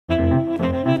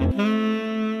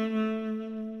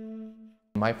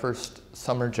My first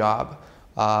summer job,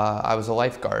 I was a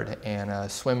lifeguard and a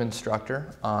swim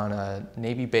instructor on a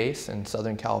Navy base in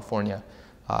Southern California.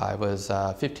 I was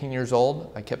 15 years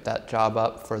old. I kept that job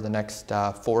up for the next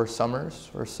 4 summers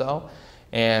or so,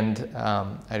 and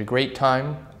I had a great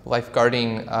time.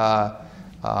 Lifeguarding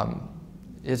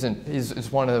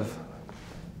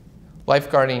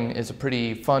Lifeguarding is a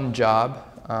pretty fun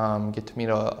job. Get to meet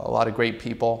a lot of great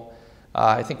people.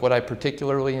 I think what I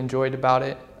particularly enjoyed about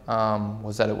it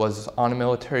was that it was on a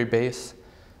military base.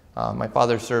 My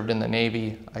father served in the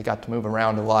Navy. I got to move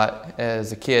around a lot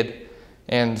as a kid,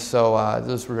 and so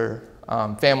those were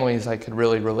families I could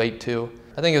really relate to.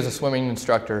 I think as a swimming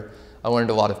instructor, I learned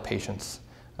a lot of patience,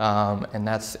 and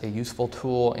that's a useful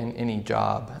tool in any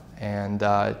job. And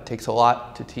it takes a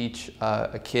lot to teach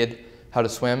a kid how to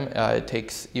swim. It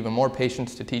takes even more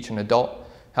patience to teach an adult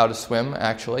how to swim,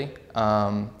 actually.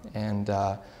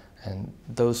 And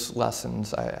those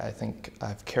lessons I think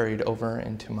I've carried over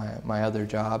into my other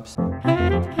jobs.